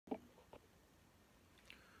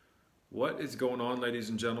What is going on, ladies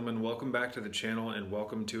and gentlemen? Welcome back to the channel and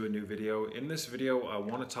welcome to a new video. In this video, I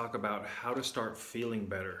want to talk about how to start feeling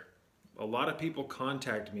better. A lot of people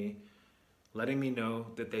contact me letting me know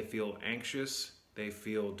that they feel anxious, they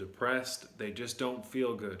feel depressed, they just don't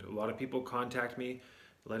feel good. A lot of people contact me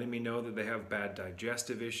letting me know that they have bad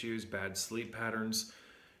digestive issues, bad sleep patterns.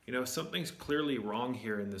 You know, something's clearly wrong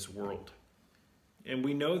here in this world. And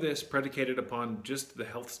we know this predicated upon just the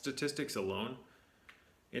health statistics alone.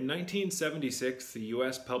 In 1976, the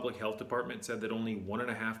US Public Health Department said that only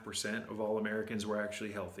 1.5% of all Americans were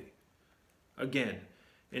actually healthy. Again,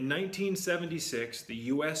 in 1976, the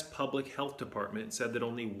US Public Health Department said that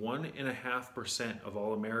only 1.5% of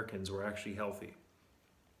all Americans were actually healthy.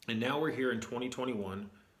 And now we're here in 2021,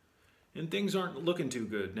 and things aren't looking too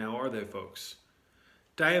good now, are they, folks?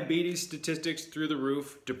 Diabetes statistics through the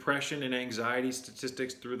roof, depression and anxiety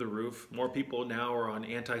statistics through the roof. More people now are on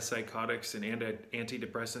antipsychotics and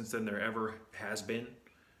antidepressants than there ever has been.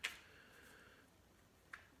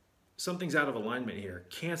 Something's out of alignment here.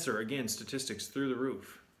 Cancer, again, statistics through the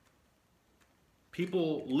roof.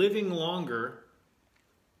 People living longer,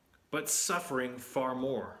 but suffering far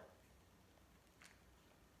more.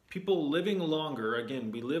 People living longer,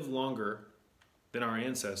 again, we live longer than our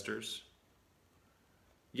ancestors.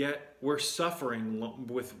 Yet we're suffering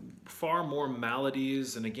with far more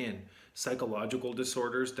maladies and, again, psychological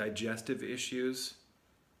disorders, digestive issues.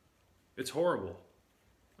 It's horrible.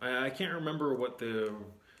 I can't remember what the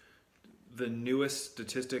newest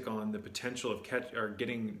statistic on the potential of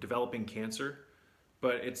developing cancer,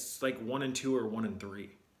 but it's like 1 in 2 or 1 in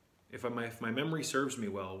 3. If my memory serves me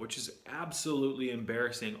well, which is absolutely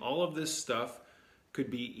embarrassing. All of this stuff could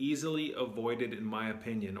be easily avoided, in my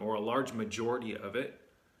opinion, or a large majority of it.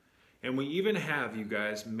 And we even have, you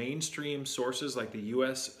guys, mainstream sources like the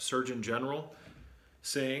US Surgeon General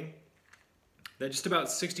saying that just about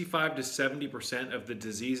 65 to 70% of the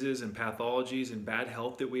diseases and pathologies and bad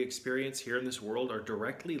health that we experience here in this world are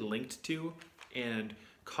directly linked to and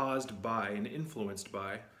caused by and influenced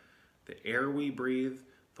by the air we breathe,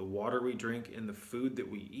 the water we drink, and the food that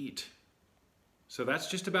we eat. So that's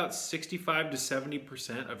just about 65 to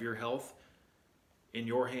 70% of your health in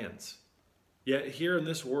your hands. Yet here in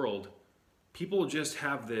this world, people just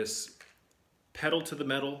have this pedal to the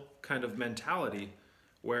metal kind of mentality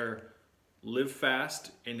where live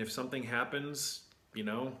fast, and if something happens, you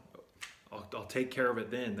know, I'll take care of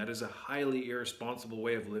it then. That is a highly irresponsible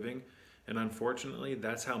way of living, and unfortunately,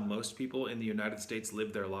 that's how most people in the United States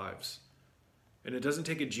live their lives. And it doesn't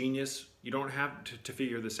take a genius. You don't have to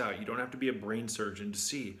figure this out. You don't have to be a brain surgeon to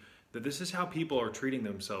see that this is how people are treating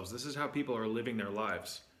themselves. This is how people are living their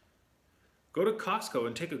lives. Go to Costco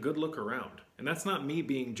and take a good look around. And that's not me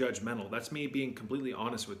being judgmental. That's me being completely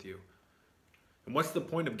honest with you. And what's the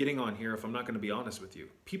point of getting on here if I'm not going to be honest with you?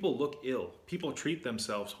 People look ill. People treat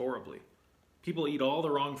themselves horribly. People eat all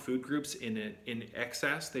the wrong food groups in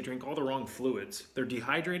excess. They drink all the wrong fluids. They're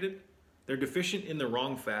dehydrated. They're deficient in the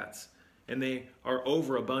wrong fats. And they are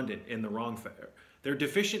overabundant in the wrong fat. They're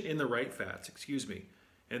deficient in the right fats, excuse me.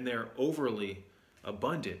 And they're overly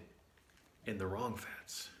abundant in the wrong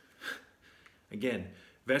fats. Again,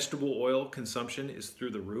 vegetable oil consumption is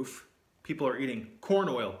through the roof. People are eating corn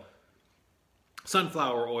oil,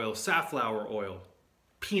 sunflower oil, safflower oil,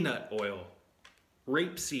 peanut oil,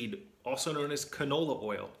 rapeseed, also known as canola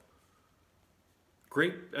oil.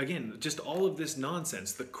 Again, just all of this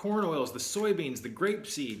nonsense. The corn oils, the soybeans, the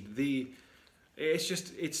grapeseed,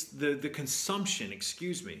 it's the consumption,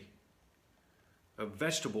 excuse me, of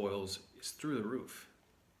vegetable oils is through the roof.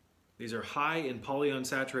 These are high in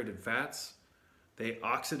polyunsaturated fats. They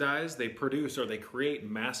oxidize, they produce, or they create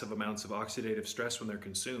massive amounts of oxidative stress when they're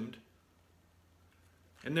consumed.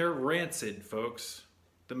 And they're rancid, folks.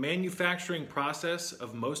 The manufacturing process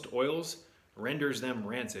of most oils renders them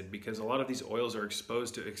rancid because a lot of these oils are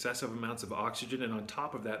exposed to excessive amounts of oxygen, and on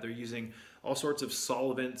top of that, they're using all sorts of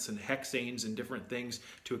solvents and hexanes and different things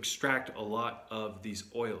to extract a lot of these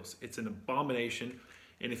oils. It's an abomination,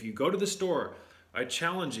 and if you go to the store, I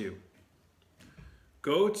challenge you,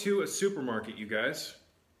 go to a supermarket, you guys.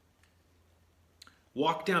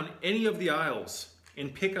 Walk down any of the aisles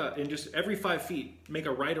and pick up, and just every 5 feet, make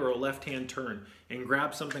a right or a left-hand turn and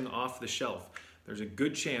grab something off the shelf. There's a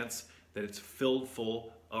good chance that it's filled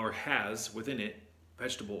full or has within it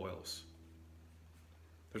vegetable oils.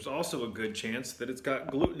 There's also a good chance that it's got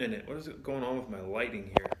gluten in it. What is going on with my lighting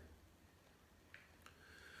here?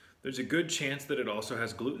 There's a good chance that it also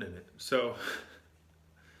has gluten in it. So,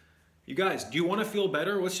 you guys, do you want to feel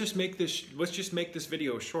better? Let's just make this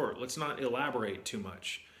video short. Let's not elaborate too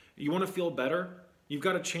much. You want to feel better? You've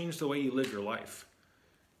got to change the way you live your life.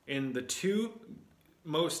 And the two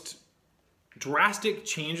most drastic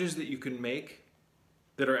changes that you can make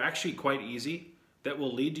that are actually quite easy, that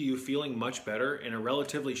will lead to you feeling much better in a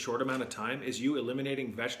relatively short amount of time, is you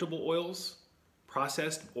eliminating vegetable oils,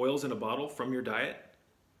 processed oils in a bottle from your diet,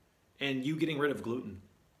 and you getting rid of gluten.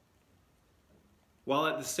 While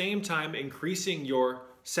at the same time increasing your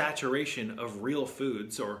saturation of real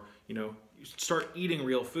foods, or you start eating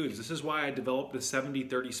real foods. This is why I developed the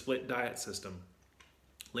 70-30 split diet system.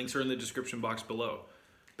 Links are in the description box below.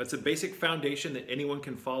 That's a basic foundation that anyone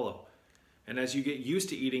can follow. And as you get used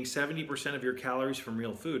to eating 70% of your calories from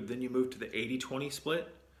real food, then you move to the 80-20 split,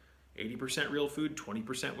 80% real food,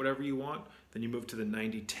 20% whatever you want. Then you move to the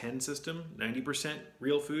 90-10 system, 90%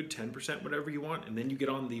 real food, 10% whatever you want. And then you get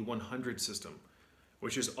on the 100 system,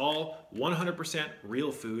 which is all 100%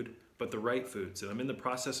 real food, but the right foods. And I'm in the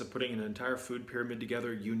process of putting an entire food pyramid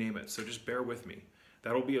together, you name it. So just bear with me.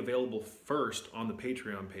 That'll be available first on the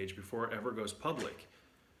Patreon page before it ever goes public.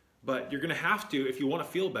 But you're gonna have to, if you wanna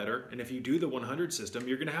feel better, and if you do the 100 system,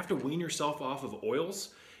 you're gonna have to wean yourself off of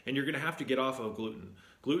oils, and you're gonna have to get off of gluten.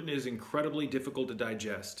 Gluten is incredibly difficult to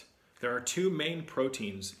digest. There are two main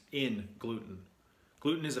proteins in gluten.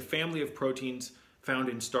 Gluten is a family of proteins found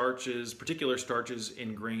in starches, particular starches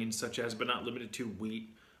in grains such as, but not limited to,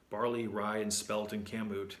 wheat, barley, rye, and spelt, and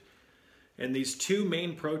kamut. And these two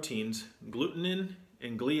main proteins, glutenin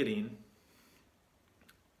and gliadin,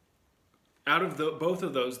 out of both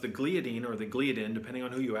of those, the gliadin or the gliadin, depending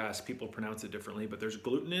on who you ask, people pronounce it differently, but there's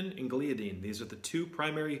glutenin and gliadin. These are the two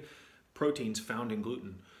primary proteins found in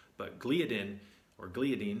gluten. But gliadin, or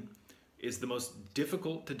gliadin, is the most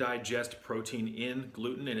difficult to digest protein in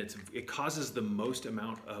gluten, and it causes the most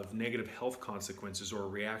amount of negative health consequences or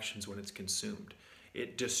reactions when it's consumed.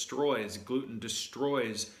 Gluten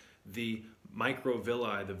destroys the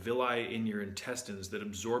microvilli, the villi in your intestines that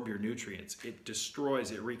absorb your nutrients.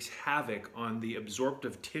 It wreaks havoc on the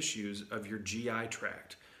absorptive tissues of your GI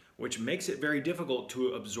tract, which makes it very difficult to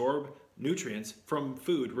absorb nutrients from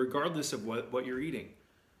food, regardless of what you're eating.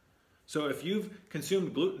 So if you've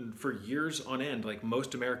consumed gluten for years on end, like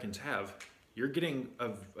most Americans have, you're getting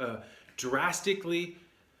a drastically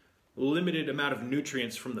limited amount of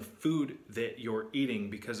nutrients from the food that you're eating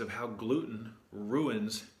because of how gluten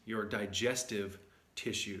ruins your digestive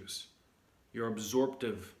tissues, your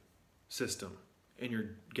absorptive system, and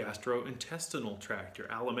your gastrointestinal tract, your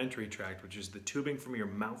alimentary tract, which is the tubing from your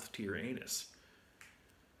mouth to your anus.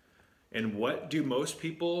 And what do most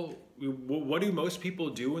people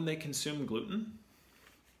do when they consume gluten?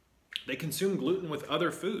 They consume gluten with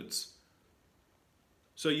other foods.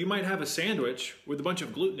 So you might have a sandwich with a bunch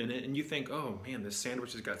of gluten in it, and you think, oh man, this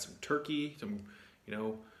sandwich has got some turkey,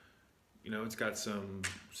 it's got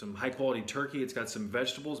some high quality turkey, it's got some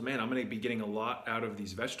vegetables. Man, I'm gonna be getting a lot out of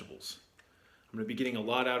these vegetables. I'm gonna be getting a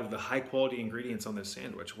lot out of the high quality ingredients on this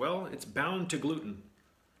sandwich. Well, it's bound to gluten.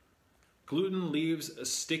 Gluten leaves a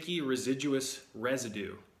sticky residuous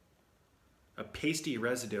residue, a pasty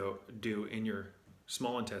residue in your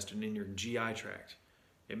small intestine, in your GI tract.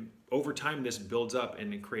 And over time, this builds up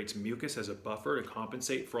and it creates mucus as a buffer to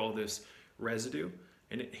compensate for all this residue,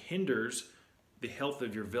 and it hinders the health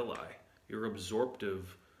of your villi, your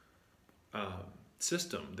absorptive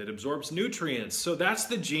system that absorbs nutrients. So that's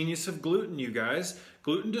the genius of gluten, you guys.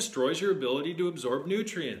 Gluten destroys your ability to absorb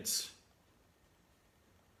nutrients.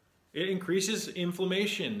 It increases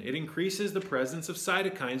inflammation. It increases the presence of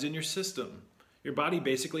cytokines in your system. Your body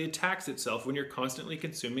basically attacks itself when you're constantly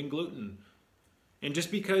consuming gluten. And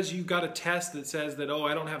just because you've got a test that says that, oh,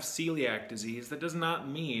 I don't have celiac disease, that doesn't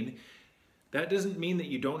mean that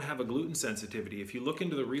you don't have a gluten sensitivity. If you look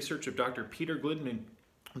into the research of Dr. Peter Gluten and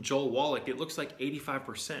Joel Wallach, it looks like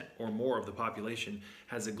 85% or more of the population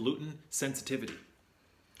has a gluten sensitivity.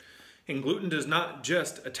 And gluten does not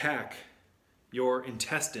just attack your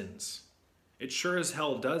intestines. It sure as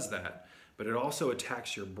hell does that, but it also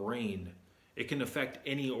attacks your brain. It can affect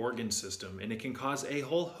any organ system, and it can cause a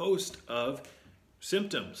whole host of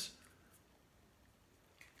symptoms.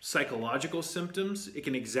 Psychological symptoms. It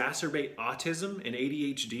can exacerbate autism and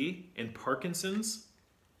ADHD and Parkinson's.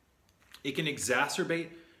 It can exacerbate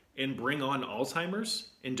and bring on Alzheimer's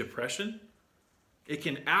and depression. It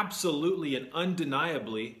can absolutely and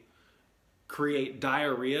undeniably create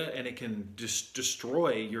diarrhea, and it can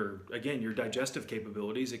destroy your digestive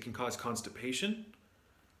capabilities. It can cause constipation.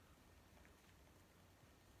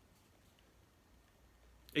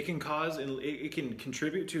 It can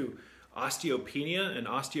contribute to osteopenia and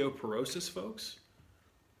osteoporosis, folks.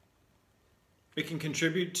 It can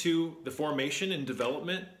contribute to the formation and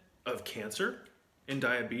development of cancer and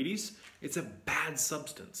diabetes. It's a bad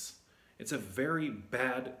substance. It's a very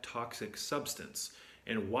bad toxic substance.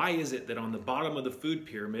 And why is it that on the bottom of the food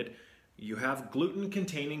pyramid, You have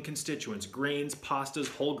gluten-containing constituents, grains, pastas,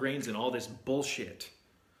 whole grains, and all this bullshit.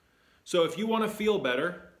 So if you want to feel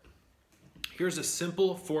better, here's a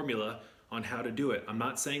simple formula on how to do it. I'm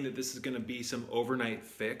not saying that this is going to be some overnight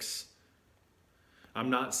fix.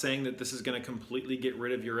 I'm not saying that this is going to completely get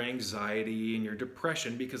rid of your anxiety and your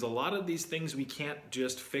depression, because a lot of these things we can't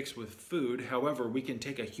just fix with food. However, we can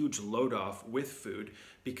take a huge load off with food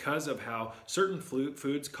because of how certain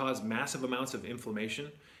foods cause massive amounts of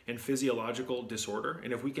inflammation and physiological disorder.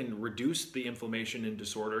 And if we can reduce the inflammation and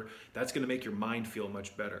disorder, that's going to make your mind feel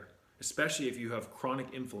much better, especially if you have chronic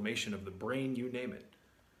inflammation of the brain, you name it.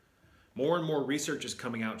 More and more research is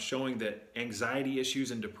coming out showing that anxiety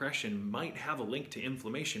issues and depression might have a link to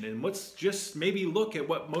inflammation. And let's just maybe look at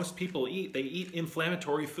what most people eat. They eat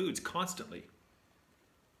inflammatory foods constantly.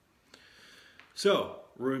 So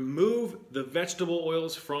remove the vegetable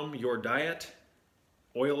oils from your diet.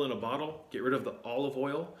 Oil in a bottle. Get rid of the olive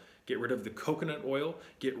oil. Get rid of the coconut oil.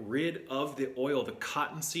 Get rid of the oil, the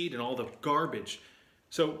cottonseed, and all the garbage.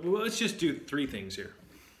 So let's just do 3 things here.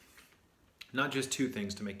 Not just 2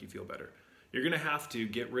 things to make you feel better. You're gonna have to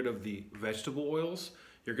get rid of the vegetable oils,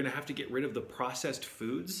 you're gonna have to get rid of the processed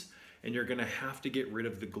foods, and you're gonna have to get rid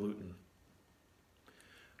of the gluten.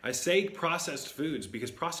 I say processed foods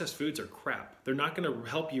because processed foods are crap. They're not gonna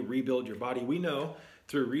help you rebuild your body. We know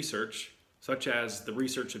through research, such as the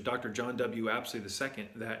research of Dr. John W. Apsley II,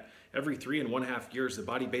 that every 3.5 years, the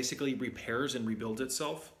body basically repairs and rebuilds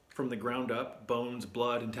itself from the ground up: bones,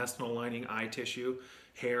 blood, intestinal lining, eye tissue,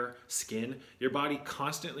 hair, skin. Your body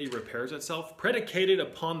constantly repairs itself, predicated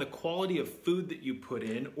upon the quality of food that you put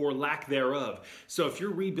in or lack thereof. So if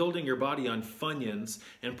you're rebuilding your body on Funyuns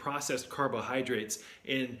and processed carbohydrates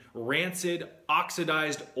and rancid,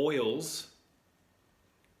 oxidized oils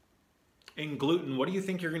and gluten, what do you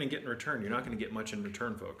think you're going to get in return? You're not going to get much in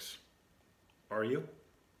return, folks. Are you?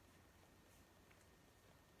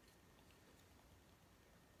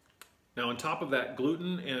 Now, on top of that,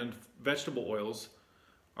 gluten and vegetable oils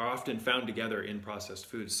are often found together in processed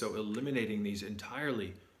foods. So eliminating these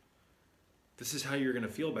entirely, this is how you're going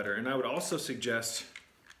to feel better. And I would also suggest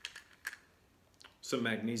some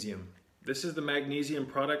magnesium. This is the magnesium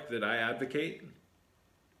product that I advocate.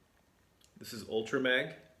 This is Ultra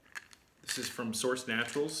Mag. This is from Source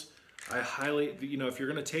Naturals. I highly, if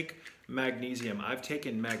you're going to take magnesium, I've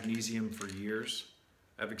taken magnesium for years.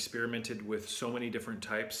 I've experimented with so many different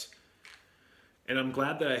types. And I'm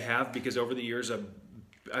glad that I have, because over the years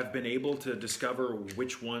I've been able to discover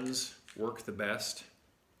which ones work the best,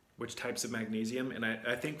 which types of magnesium. And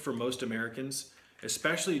I think for most Americans,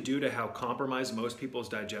 especially due to how compromised most people's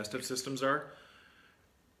digestive systems are,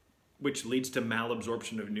 which leads to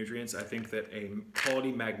malabsorption of nutrients, I think that a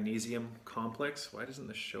quality magnesium complex, why doesn't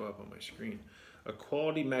this show up on my screen? A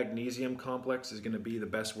quality magnesium complex is going to be the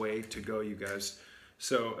best way to go, you guys.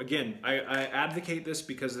 So again, I advocate this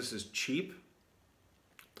because this is cheap.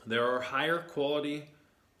 There are higher quality,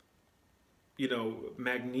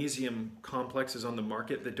 magnesium complexes on the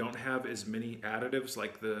market that don't have as many additives,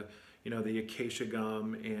 like the acacia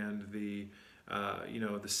gum and the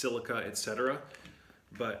silica, etc.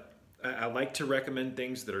 But I like to recommend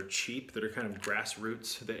things that are cheap, that are kind of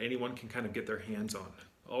grassroots, that anyone can kind of get their hands on.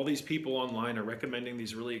 All these people online are recommending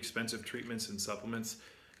these really expensive treatments and supplements.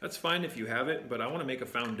 That's fine if you have it, but I want to make a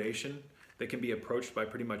foundation that can be approached by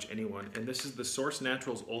pretty much anyone. And this is the Source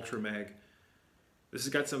Naturals Ultra Mag. This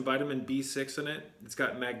has got some vitamin B6 in it. It's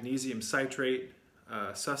got magnesium citrate,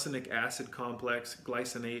 succinic acid complex,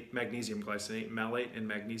 glycinate, magnesium glycinate, malate, and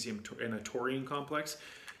magnesium and a taurine complex.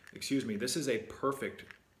 Excuse me, this is a perfect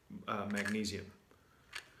magnesium.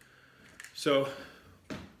 So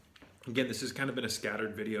again, this has kind of been a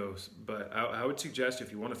scattered video, but I would suggest,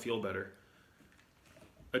 if you want to feel better,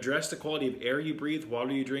 address the quality of air you breathe,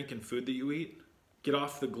 water you drink, and food that you eat. Get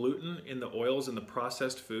off the gluten in the oils and the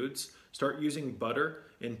processed foods. Start using butter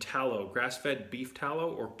and tallow, grass-fed beef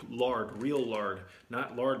tallow or lard, real lard,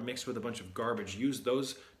 not lard mixed with a bunch of garbage. Use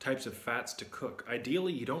those types of fats to cook.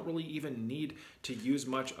 Ideally, you don't really even need to use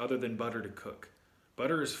much other than butter to cook.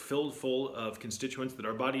 Butter is filled full of constituents that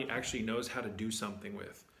our body actually knows how to do something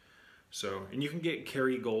with. So, and you can get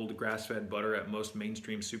Kerrygold grass-fed butter at most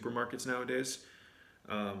mainstream supermarkets nowadays.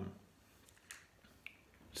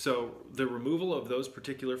 So the removal of those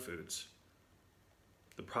particular foods,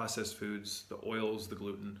 the processed foods, the oils, the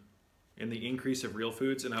gluten, and the increase of real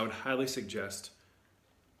foods, and I would highly suggest,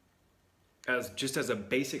 just as a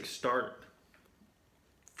basic start,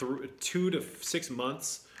 3 to 6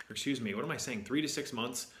 months, or excuse me, what am I saying? 3 to 6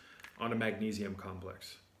 months on a magnesium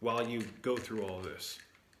complex while you go through all of this.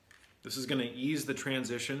 This is going to ease the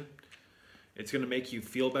transition. It's going to make you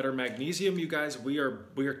feel better. Magnesium, you guys, we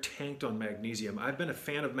are tanked on magnesium. I've been a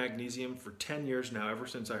fan of magnesium for 10 years now, ever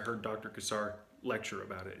since I heard Dr. Kassar lecture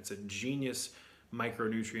about it. It's a genius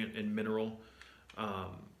micronutrient and mineral.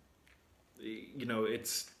 You know,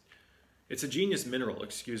 it's a genius mineral,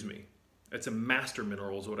 excuse me. It's a master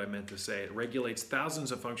mineral is what I meant to say. It regulates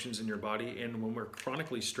thousands of functions in your body, and when we're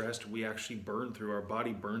chronically stressed, we actually burn through, our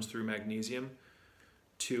body burns through magnesium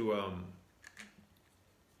to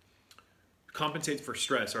compensate for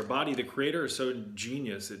stress. Our body, the creator is so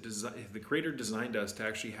genius. The creator designed us to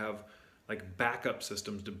actually have like backup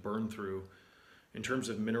systems to burn through in terms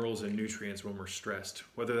of minerals and nutrients when we're stressed,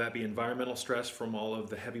 whether that be environmental stress from all of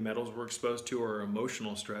the heavy metals we're exposed to, or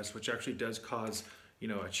emotional stress, which actually does cause, you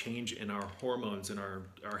know, a change in our hormones and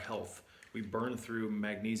our health. We burn through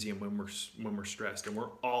magnesium when we're stressed, and we're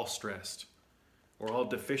all stressed. We're all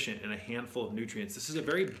deficient in a handful of nutrients. This is a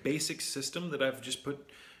very basic system that I've just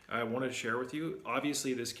I wanted to share with you.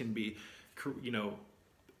 Obviously, this can be, you know,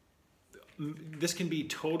 this can be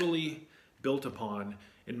totally built upon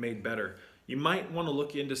and made better. You might want to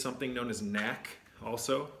look into something known as NAC,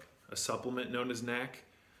 also a supplement known as NAC.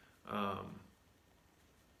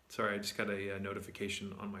 Sorry, I just got a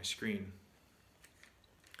notification on my screen.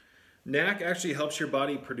 NAC actually helps your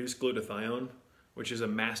body produce glutathione, which is a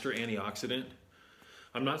master antioxidant.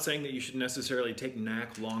 I'm not saying that you should necessarily take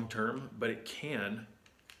NAC long term, but it can.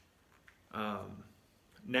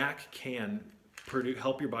 NAC can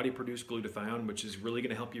help your body produce glutathione, which is really going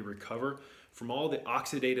to help you recover from all the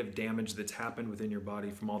oxidative damage that's happened within your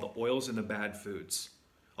body, from all the oils and the bad foods,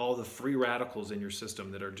 all the free radicals in your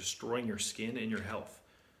system that are destroying your skin and your health.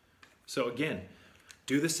 So again,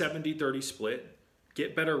 do the 70-30 split,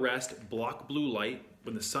 get better rest, block blue light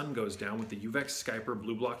when the sun goes down with the Uvex Skyper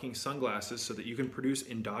blue blocking sunglasses so that you can produce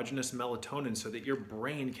endogenous melatonin so that your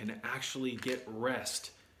brain can actually get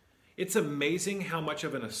rest. It's amazing how much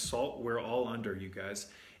of an assault we're all under, you guys.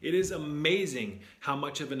 It is amazing how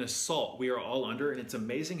much of an assault we are all under, and it's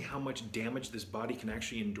amazing how much damage this body can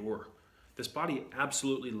actually endure. This body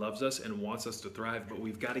absolutely loves us and wants us to thrive, but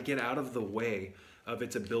we've got to get out of the way of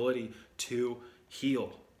its ability to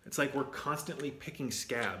heal. It's like we're constantly picking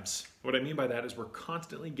scabs. What I mean by that is we're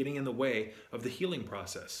constantly getting in the way of the healing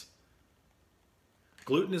process.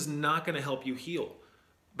 Gluten is not going to help you heal.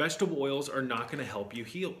 Vegetable oils are not going to help you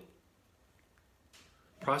heal.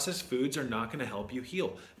 Processed foods are not going to help you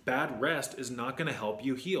heal. Bad rest is not going to help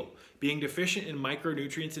you heal. Being deficient in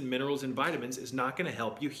micronutrients and minerals and vitamins is not going to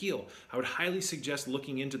help you heal. I would highly suggest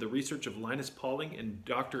looking into the research of Linus Pauling and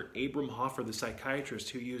Dr. Abram Hoffer, the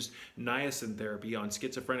psychiatrist who used niacin therapy on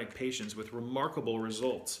schizophrenic patients with remarkable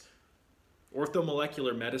results.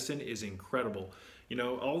 Orthomolecular medicine is incredible. You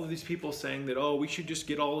know, all of these people saying that, oh, we should just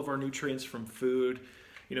get all of our nutrients from food.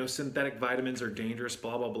 You know, synthetic vitamins are dangerous,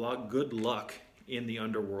 blah, blah, blah. Good luck in the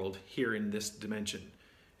underworld here in this dimension.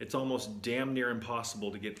 It's almost damn near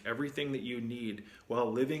impossible to get everything that you need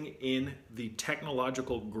while living in the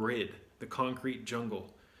technological grid, the concrete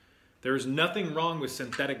jungle. There is nothing wrong with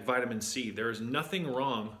synthetic vitamin C. There is nothing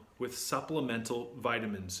wrong with supplemental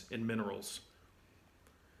vitamins and minerals.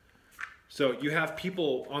 So you have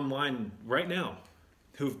people online right now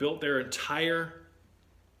who've built their entire,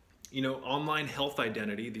 you know, online health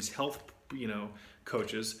identity, these health, you know,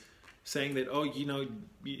 coaches, saying that, oh, you know,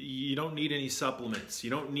 you don't need any supplements, you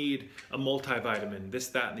don't need a multivitamin, this,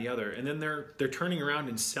 that, and the other. And then they're turning around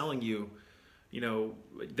and selling you, you know,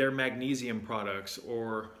 their magnesium products,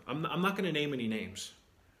 or I'm not going to name any names.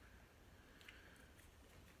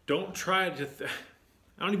 Don't try to,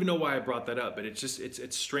 I don't even know why I brought that up, but it's just,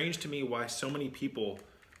 it's strange to me why so many people,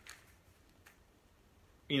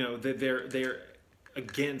 you know, they're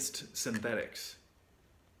against synthetics.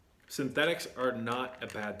 Synthetics are not a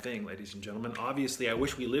bad thing, ladies and gentlemen. Obviously, I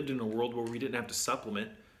wish we lived in a world where we didn't have to supplement,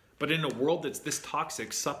 but in a world that's this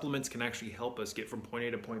toxic, supplements can actually help us get from point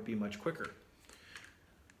A to point B much quicker.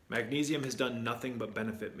 Magnesium has done nothing but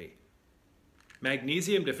benefit me.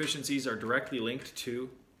 Magnesium deficiencies are directly linked to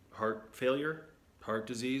heart failure, heart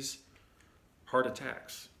disease, heart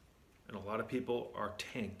attacks. And a lot of people are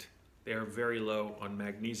tanked. They are very low on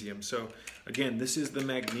magnesium. So again, this is the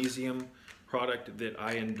magnesium product that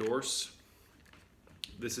I endorse.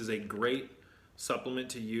 This is a great supplement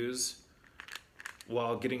to use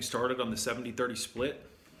while getting started on the 70-30 split.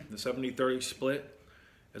 The 70-30 split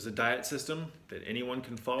is a diet system that anyone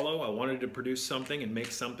can follow. I wanted to produce something and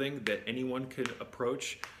make something that anyone could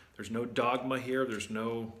approach. There's no dogma here. There's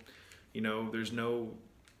no, you know, there's no,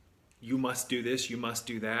 you must do this, you must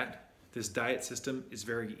do that. This diet system is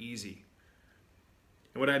very easy.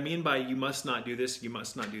 And what I mean by you must not do this, you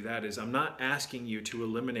must not do that is I'm not asking you to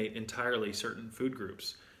eliminate entirely certain food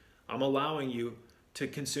groups. I'm allowing you to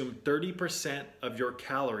consume 30% of your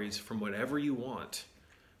calories from whatever you want.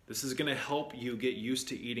 This is gonna help you get used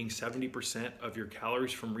to eating 70% of your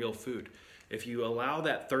calories from real food. If you allow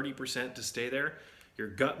that 30% to stay there, your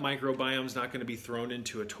gut microbiome is not gonna be thrown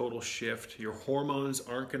into a total shift. Your hormones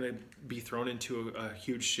aren't gonna be thrown into a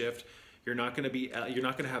huge shift. You're not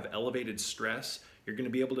gonna have elevated stress. You're gonna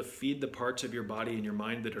be able to feed the parts of your body and your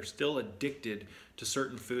mind that are still addicted to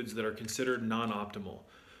certain foods that are considered non-optimal.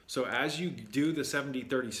 So as you do the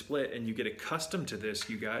 70-30 split and you get accustomed to this,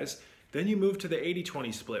 you guys, then you move to the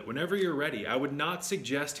 80-20 split whenever you're ready. I would not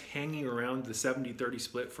suggest hanging around the 70-30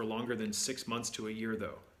 split for longer than 6 months to a year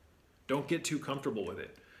though. Don't get too comfortable with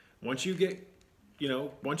it. Once you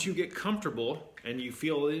get comfortable and you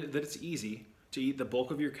feel that it's easy to eat the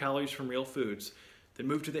bulk of your calories from real foods, then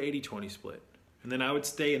move to the 80-20 split. And then I would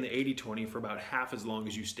stay in the 80-20 for about half as long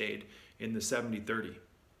as you stayed in the 70-30.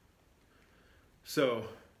 So,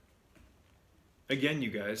 again, you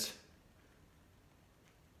guys,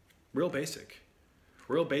 real basic,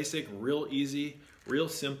 real easy, real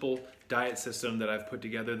simple diet system that I've put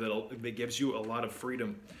together that gives you a lot of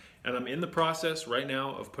freedom. And I'm in the process right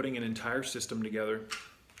now of putting an entire system together.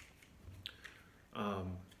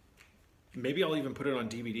 Maybe I'll even put it on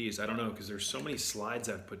DVDs. I don't know, because there's so many slides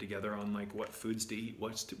I've put together on like what foods to eat,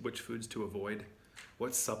 which foods to avoid,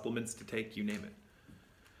 what supplements to take, you name it.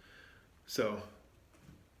 So,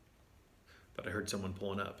 thought I heard someone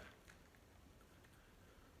pulling up.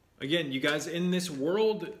 Again, you guys, in this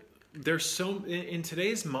world, in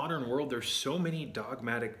today's modern world, there's so many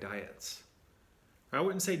dogmatic diets. I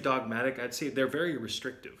wouldn't say dogmatic, I'd say they're very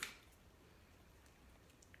restrictive.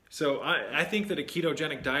 So I think that a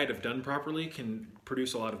ketogenic diet, if done properly, can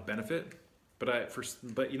produce a lot of benefit, but I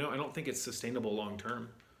don't think it's sustainable long term.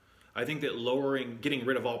 I think that getting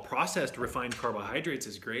rid of all processed refined carbohydrates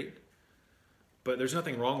is great, but there's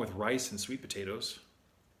nothing wrong with rice and sweet potatoes.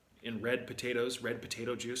 And red potato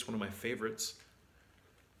juice, one of my favorites.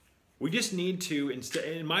 We just need to, instead,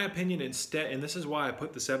 in my opinion, and this is why I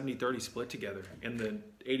put the 70-30 split together and the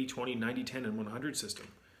 80-20, 90-10, and 100 system.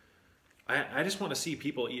 I just want to see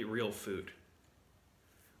people eat real food.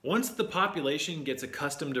 Once the population gets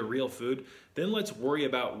accustomed to real food, then let's worry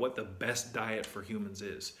about what the best diet for humans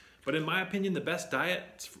is. But in my opinion, the best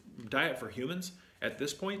diet for humans at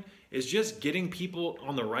this point is just getting people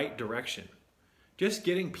on the right direction. Just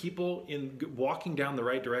getting people walking down the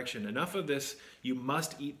right direction. Enough of this, you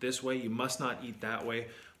must eat this way, you must not eat that way,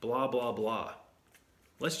 blah, blah, blah.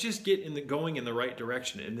 Let's just get going in the right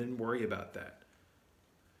direction and then worry about that.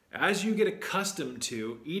 As you get accustomed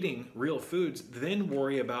to eating real foods, then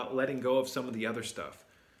worry about letting go of some of the other stuff.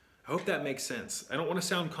 I hope that makes sense. I don't want to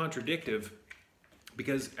sound contradictive,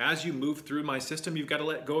 because as you move through my system, you've got to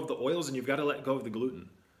let go of the oils and you've got to let go of the gluten.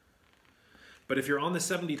 But if you're on the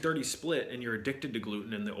 70-30 split and you're addicted to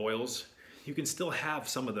gluten and the oils, you can still have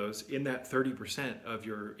some of those in that 30% of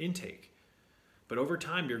your intake. But over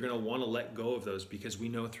time, you're going to want to let go of those, because we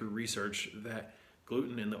know through research that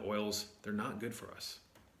gluten and the oils, they're not good for us.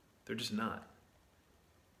 They're just not.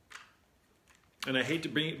 And I hate to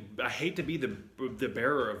be the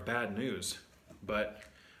bearer of bad news, but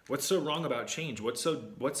what's so wrong about change? What's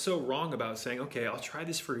so wrong about saying, okay, I'll try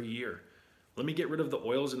this for a year. Let me get rid of the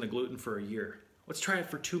oils and the gluten for a year. Let's try it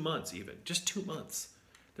for 2 months even, just 2 months.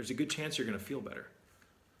 There's a good chance you're gonna feel better.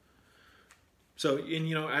 So,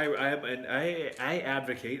 and I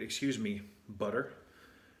advocate, butter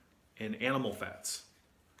and animal fats.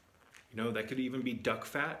 That could even be duck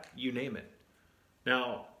fat, you name it.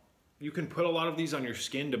 Now, you can put a lot of these on your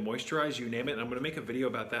skin to moisturize, you name it, and I'm gonna make a video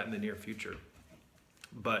about that in the near future.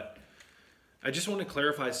 But I just want to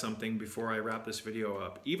clarify something before I wrap this video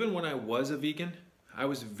up. Even when I was a vegan, I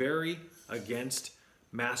was very against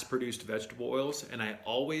mass-produced vegetable oils, and I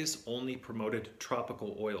always only promoted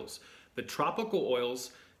tropical oils. The tropical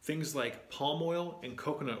oils, things like palm oil and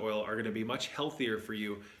coconut oil, are going to be much healthier for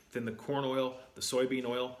you than the corn oil, the soybean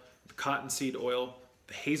oil, the cottonseed oil,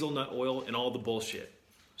 the hazelnut oil, and all the bullshit.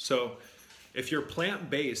 So if you're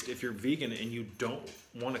plant-based, if you're vegan and you don't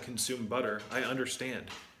want to consume butter, I understand.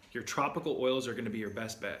 Your tropical oils are going to be your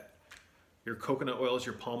best bet. Your coconut oils,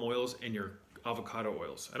 your palm oils, and your avocado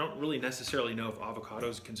oils. I don't really necessarily know if avocado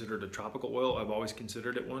is considered a tropical oil. I've always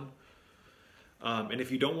considered it one. And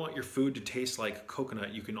if you don't want your food to taste like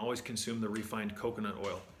coconut, you can always consume the refined coconut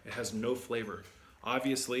oil. It has no flavor.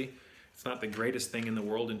 Obviously, it's not the greatest thing in the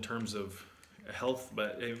world in terms of health,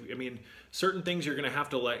 but I mean, certain things you're going to have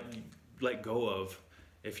to let go of.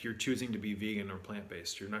 If you're choosing to be vegan or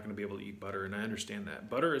plant-based, you're not going to be able to eat butter, and I understand that.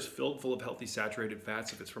 Butter is filled full of healthy saturated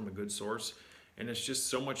fats if it's from a good source, and it's just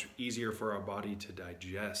so much easier for our body to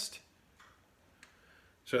digest.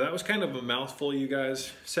 So that was kind of a mouthful, you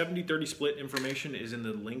guys. 70-30 split information is in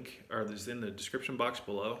the link, or is in the description box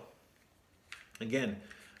below. Again,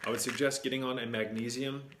 I would suggest getting on a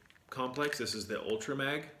magnesium complex. This is the Ultra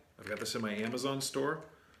Mag. I've got this in my Amazon store.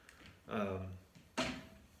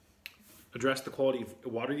 Address the quality of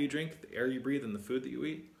water you drink, the air you breathe, and the food that you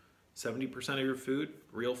eat. 70% of your food,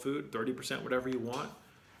 real food, 30% whatever you want.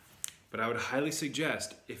 But I would highly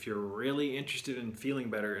suggest, if you're really interested in feeling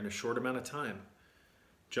better in a short amount of time,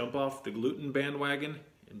 jump off the gluten bandwagon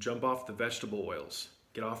and jump off the vegetable oils.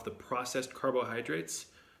 Get off the processed carbohydrates.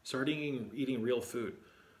 Start eating real food.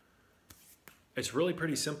 It's really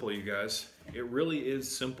pretty simple, you guys. It really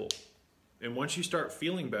is simple. And once you start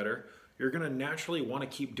feeling better, you're gonna naturally wanna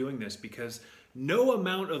keep doing this, because no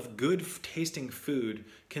amount of good tasting food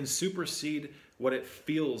can supersede what it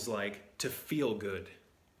feels like to feel good,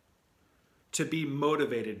 to be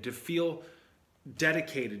motivated, to feel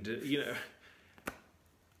dedicated, to,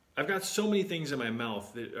 I've got so many things in my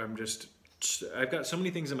mouth that I've got so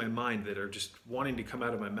many things in my mind that are just wanting to come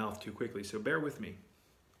out of my mouth too quickly, so bear with me.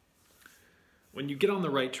 When you get on the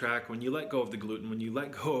right track, when you let go of the gluten, when you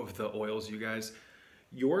let go of the oils, you guys,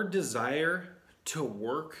 your desire to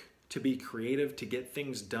work, to be creative, to get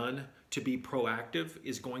things done, to be proactive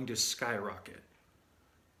is going to skyrocket.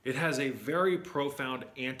 It has a very profound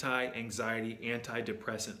anti-anxiety,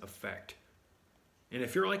 antidepressant effect. And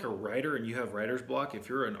if you're like a writer and you have writer's block, if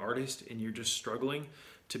you're an artist and you're just struggling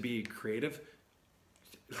to be creative,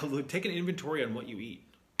 take an inventory on what you eat.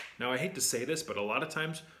 Now, I hate to say this, but a lot of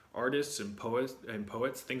times artists and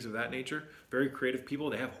poets, things of that nature, very creative people,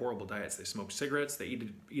 they have horrible diets. They smoke cigarettes, they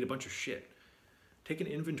eat a bunch of shit. Take an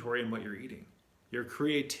inventory on what you're eating. Your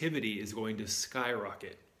creativity is going to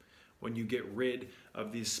skyrocket when you get rid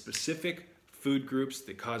of these specific food groups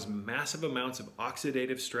that cause massive amounts of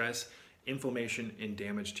oxidative stress, inflammation, and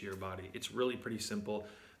damage to your body. It's really pretty simple.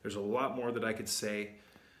 There's a lot more that I could say,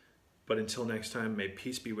 but until next time, may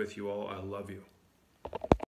peace be with you all. I love you.